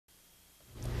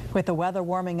With the weather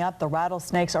warming up, the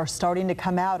rattlesnakes are starting to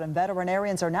come out, and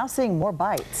veterinarians are now seeing more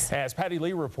bites. As Patty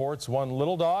Lee reports, one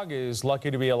little dog is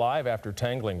lucky to be alive after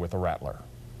tangling with a rattler.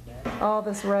 All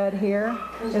this red here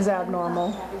is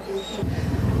abnormal.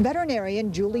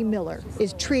 Veterinarian Julie Miller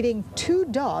is treating 2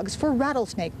 dogs for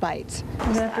rattlesnake bites. You're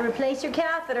going to have to replace your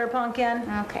catheter, Pumpkin.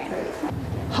 Okay.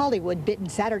 Hollywood, bitten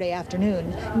Saturday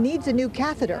afternoon, needs a new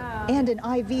catheter and an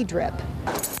IV drip.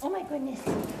 Oh my goodness.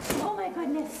 Oh my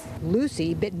goodness.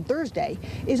 Lucy, bitten Thursday,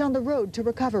 is on the road to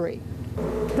recovery.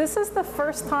 This is the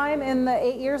first time in the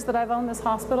 8 years that I've owned this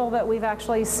hospital that we've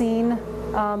actually seen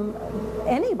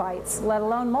any bites, let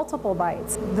alone multiple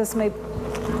bites. This may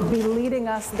be leading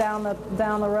us down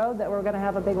the road that we're going to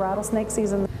have a big rattlesnake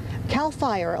season. CAL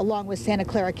FIRE, along with Santa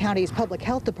Clara County's Public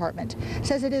Health Department,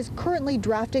 says it is currently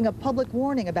drafting a public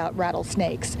warning about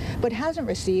rattlesnakes, but hasn't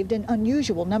received an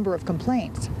unusual number of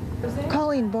complaints.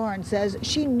 Colleen Barnes says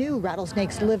she knew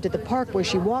rattlesnakes lived at the park where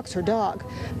she walks her dog,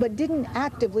 but didn't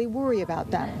actively worry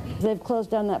about them. They've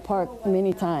closed down that park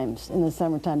many times in the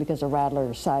summertime because of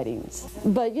rattler sightings.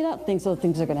 But you don't think those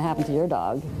things are going to happen to your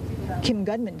dog. Kim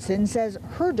Gudmundson says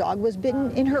her dog was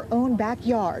bitten in her own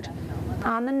backyard.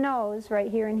 On the nose,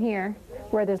 right here and here,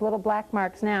 where there's little black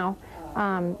marks now,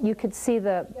 you could see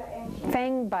the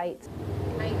fang bites.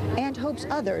 And hopes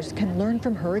others can learn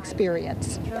from her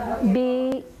experience.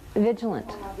 Be vigilant.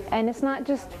 And it's not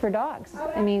just for dogs.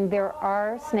 I mean, there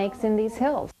are snakes in these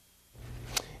hills.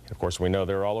 Of course, we know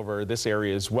they're all over this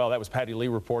area as well. That was Patty Lee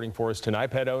reporting for us tonight.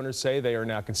 Pet owners say they are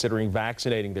now considering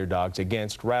vaccinating their dogs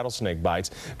against rattlesnake bites.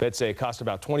 Vets say it costs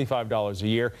about $25 a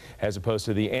year as opposed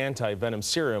to the anti-venom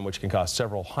serum, which can cost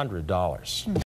several $100s.